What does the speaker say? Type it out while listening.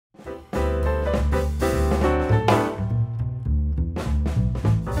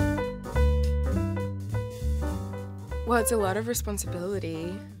Well, it's a lot of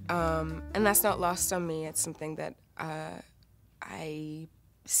responsibility, and that's not lost on me. It's something that I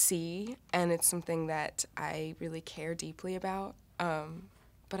see, and it's something that I really care deeply about.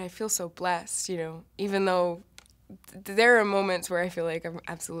 But I feel so blessed, you know, even though there are moments where I feel like I'm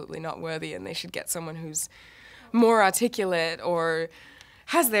absolutely not worthy and they should get someone who's more articulate or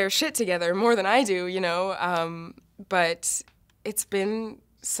has their shit together more than I do, you know. But it's been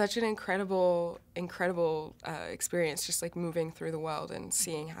such an incredible experience, just like moving through the world and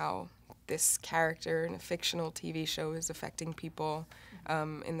seeing how this character in a fictional TV show is affecting people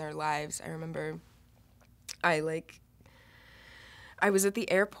in their lives. I remember I was at the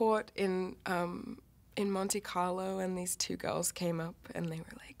airport in Monte Carlo, and these two girls came up and they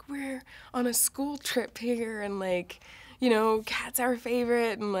were like, "We're on a school trip here, and like, you know, Kat's our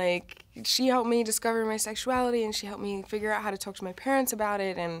favorite, and like, she helped me discover my sexuality, and she helped me figure out how to talk to my parents about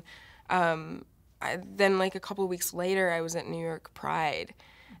it." And then like a couple weeks later, I was at New York Pride,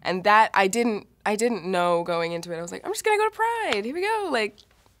 and that I didn't know going into it. I was like, I'm just gonna go to Pride. Here we go, like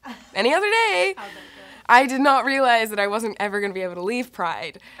any other day. How'd that go? I did not realize that I wasn't ever gonna be able to leave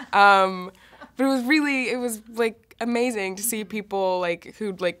Pride. But it was like amazing to see people like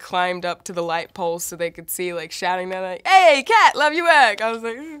who'd like climbed up to the light poles so they could see, like shouting down like, "Hey, Kat, love your work." I was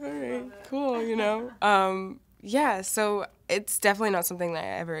like, "Oh, all right, cool," you know. Yeah, so it's definitely not something that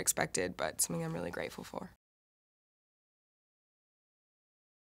I ever expected, but something I'm really grateful for.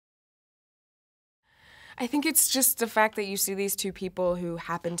 I think it's just the fact that you see these two people who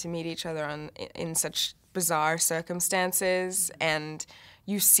happen to meet each other in such bizarre circumstances, and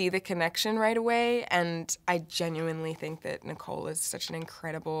you see the connection right away. And I genuinely think that Nicole is such an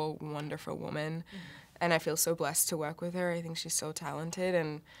incredible, wonderful woman, and I feel so blessed to work with her. I think she's so talented,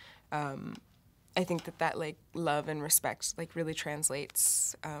 and I think that like love and respect like really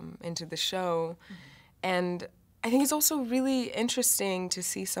translates into the show. And I think it's also really interesting to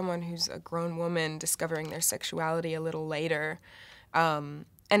see someone who's a grown woman discovering their sexuality a little later. And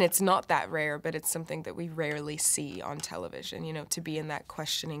it's not that rare, but it's something that we rarely see on television. You know, to be in that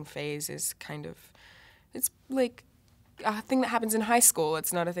questioning phase is kind of, it's like a thing that happens in high school.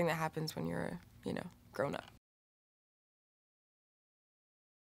 It's not a thing that happens when you're, you know, grown up.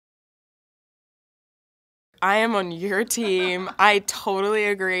 I am on your team. I totally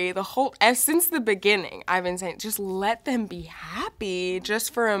agree. Since the beginning, I've been saying, just let them be happy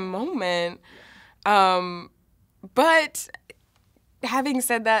just for a moment. But having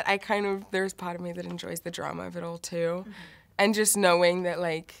said that, there's part of me that enjoys the drama of it all too. And just knowing that,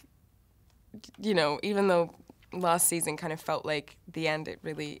 like, you know, even though last season kind of felt like the end, it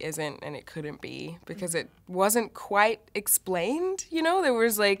really isn't, and it couldn't be, because it wasn't quite explained, you know? There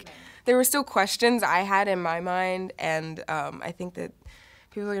were still questions I had in my mind, and I think that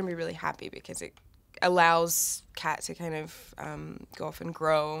people are going to be really happy because it allows Kat to kind of go off and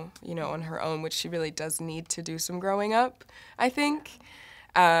grow, you know, on her own, which she really does need to do some growing up, I think.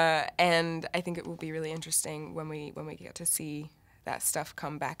 And I think it will be really interesting when we get to see that stuff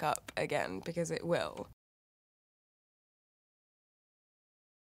come back up again, because it will.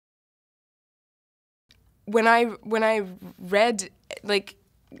 When I read, like,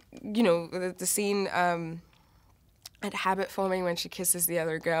 you know, the scene at Habit Forming when she kisses the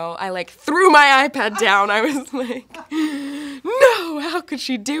other girl, I like threw my iPad down. I was like, no, how could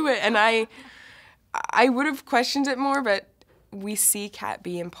she do it? And I would have questioned it more, but we see Kat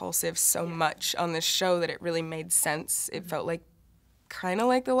be impulsive so much on this show that it really made sense. It felt like kind of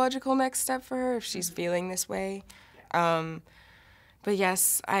like the logical next step for her if she's feeling this way. But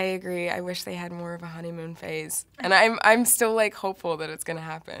yes, I agree. I wish they had more of a honeymoon phase. And I'm still like hopeful that it's gonna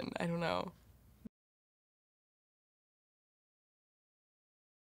happen. I don't know.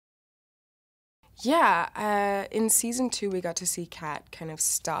 Yeah, in season 2 we got to see Kat kind of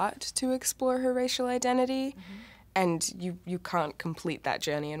start to explore her racial identity. And you can't complete that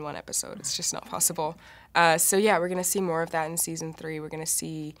journey in one episode. It's just not possible. So yeah, we're gonna see more of that in season 3. We're gonna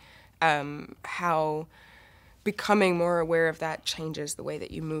see how becoming more aware of that changes the way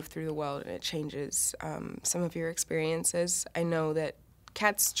that you move through the world, and it changes some of your experiences. I know that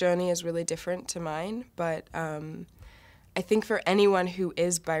Kat's journey is really different to mine, but I think for anyone who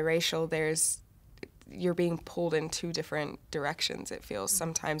is biracial, you're being pulled in 2 different directions, it feels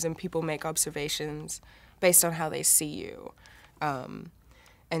sometimes, and people make observations based on how they see you.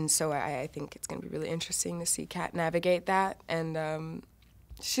 And so I think it's going to be really interesting to see Kat navigate that, and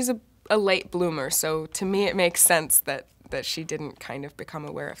she's a late bloomer, so to me it makes sense that she didn't kind of become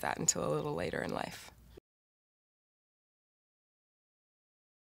aware of that until a little later in life.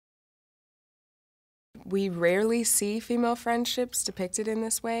 We rarely see female friendships depicted in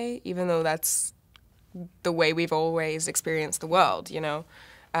this way, even though that's the way we've always experienced the world, you know?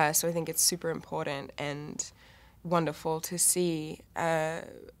 So I think it's super important and wonderful to see.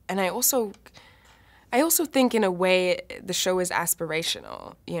 And I also think in a way the show is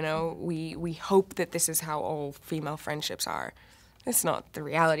aspirational, you know? We hope that this is how all female friendships are. It's not the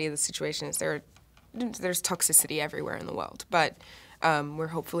reality of the situation. There's toxicity everywhere in the world, but we're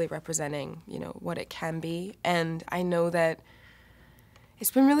hopefully representing, you know, what it can be. And I know that it's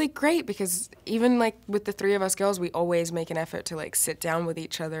been really great because even like with the three of us girls, we always make an effort to like sit down with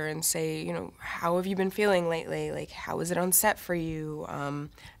each other and say, you know, how have you been feeling lately? Like, how is it on set for you?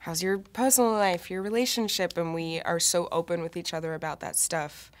 How's your personal life, your relationship? And we are so open with each other about that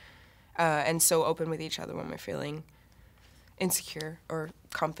stuff, and so open with each other when we're feeling insecure or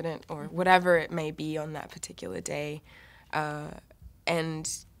confident or whatever it may be on that particular day. And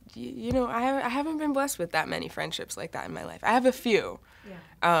you know, I haven't been blessed with that many friendships like that in my life. I have a few.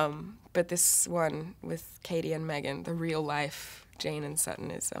 Yeah. But this one with Katie and Megan, the real life Jane and Sutton,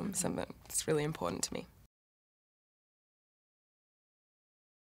 is something that's really important to me.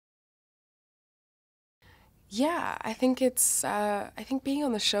 Yeah, I think I think being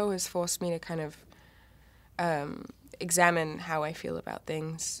on the show has forced me to kind of examine how I feel about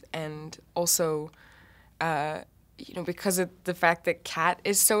things, and also, you know, because of the fact that Kat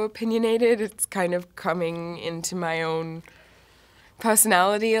is so opinionated, it's kind of coming into my own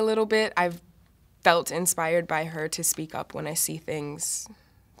personality a little bit. I've felt inspired by her to speak up when I see things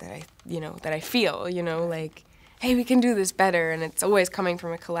that I feel, you know, like, hey, we can do this better, and it's always coming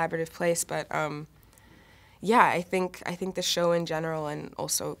from a collaborative place. But yeah, I think the show in general and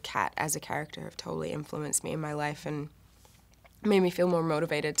also Kat as a character have totally influenced me in my life and made me feel more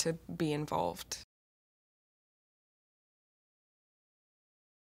motivated to be involved.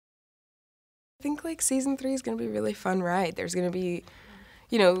 I think like season 3 is going to be a really fun ride. There's going to be,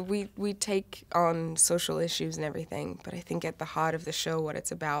 you know, we take on social issues and everything, but I think at the heart of the show what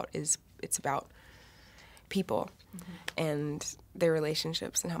it's about is it's about people and their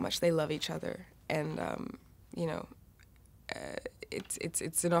relationships and how much they love each other. And, you know,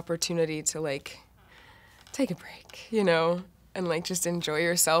 it's an opportunity to like take a break, you know, and like just enjoy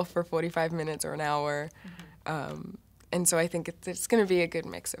yourself for 45 minutes or an hour. And so I think it's going to be a good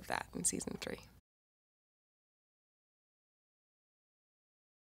mix of that in season 3.